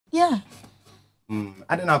Yeah.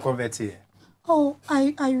 I didn't convert here. Oh,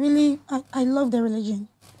 I really love the religion.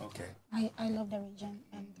 Okay. I love the religion,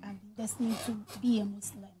 and I'm destined to be a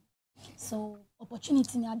Muslim. So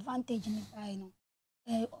opportunity and advantage in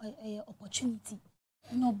the opportunity.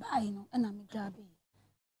 No buy, and I'm grabbing.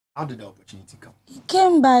 How did the opportunity come? It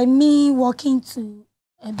came by me walking to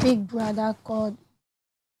a big brother called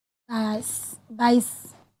Vice.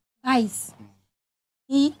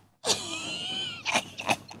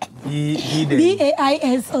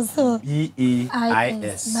 B-A-I-S also.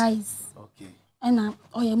 B-A-I-S. Vice. Okay. And I'm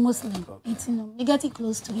a Muslim. Okay. It's, me getting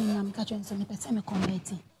close to him, I'm catching some me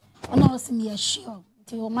converting. And also me sure.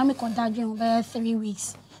 Till mommy contact you over 3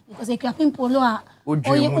 weeks. Because Akuapem Poloo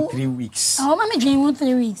 3 weeks. Oh, mommy dream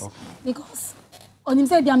 3 weeks. Okay. Because on him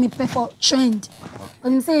say be a pay for trend. Okay.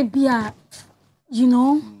 On him say be a, you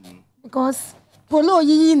know, because Poloo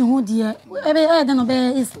yi no dear. Ebe don't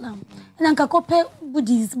obey Islam. And Akuapem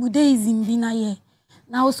Buddhism be na ye.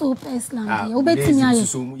 Now also Islam dear. Obey tinya.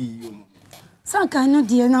 Sanka no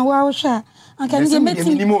dear na wa sha. Anka me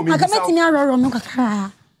meeting me aroro no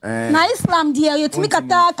kakra. Na Islam dear yetimi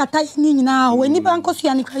kata ni nyina we ni ban koso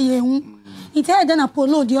ya ne kraye hu. It had na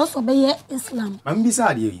Poloo dey also be Islam. Mam bi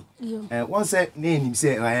sa de yi. One say na enim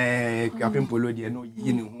say Akuapem Poloo de no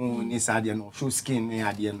yi ne hu ni sa de no show skin ne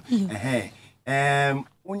ade no.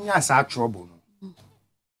 Onya sa trouble no.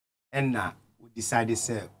 And na we decided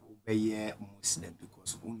say be Muslim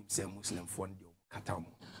because we say Muslim for the kata mo.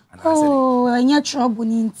 Oh, anya trouble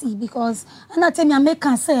ninti because and I tell me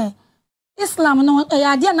American say Islam no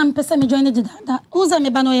idea na mpese me join that who's me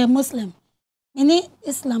ba no Muslim. Any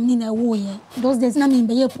Islam ni na wo ye. Those days na me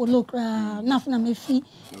be ye Poloo kra na na me fi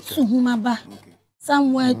suhuma ba.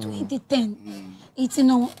 Somewhere 2010. It's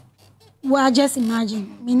well just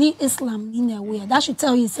imagine many Islam in a way. That should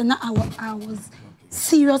tell you say I was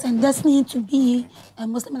serious and destined to be a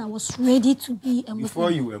Muslim and I was ready to be a Muslim.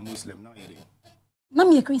 Before you were Muslim, now you're not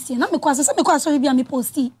me a Christian, not because sorry be a me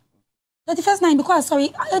posty. 31st night because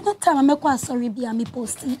sorry, at that time I make sorry be a me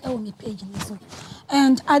posty on my page.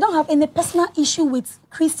 And I don't have any personal issue with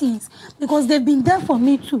Christians because they've been there for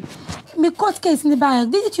me too. My court case in the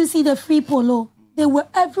Bible, didn't you see the free Poloo? They were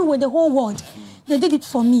everywhere, the whole world. They did it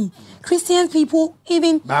for me. Christian people,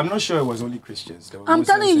 even. But I'm not sure it was only Christians. I'm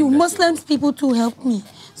telling you, Muslims people too helped me.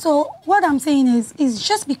 So what I'm saying is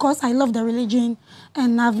just because I love the religion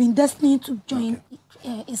and I've been destined to join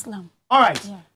Islam. All right. Yeah.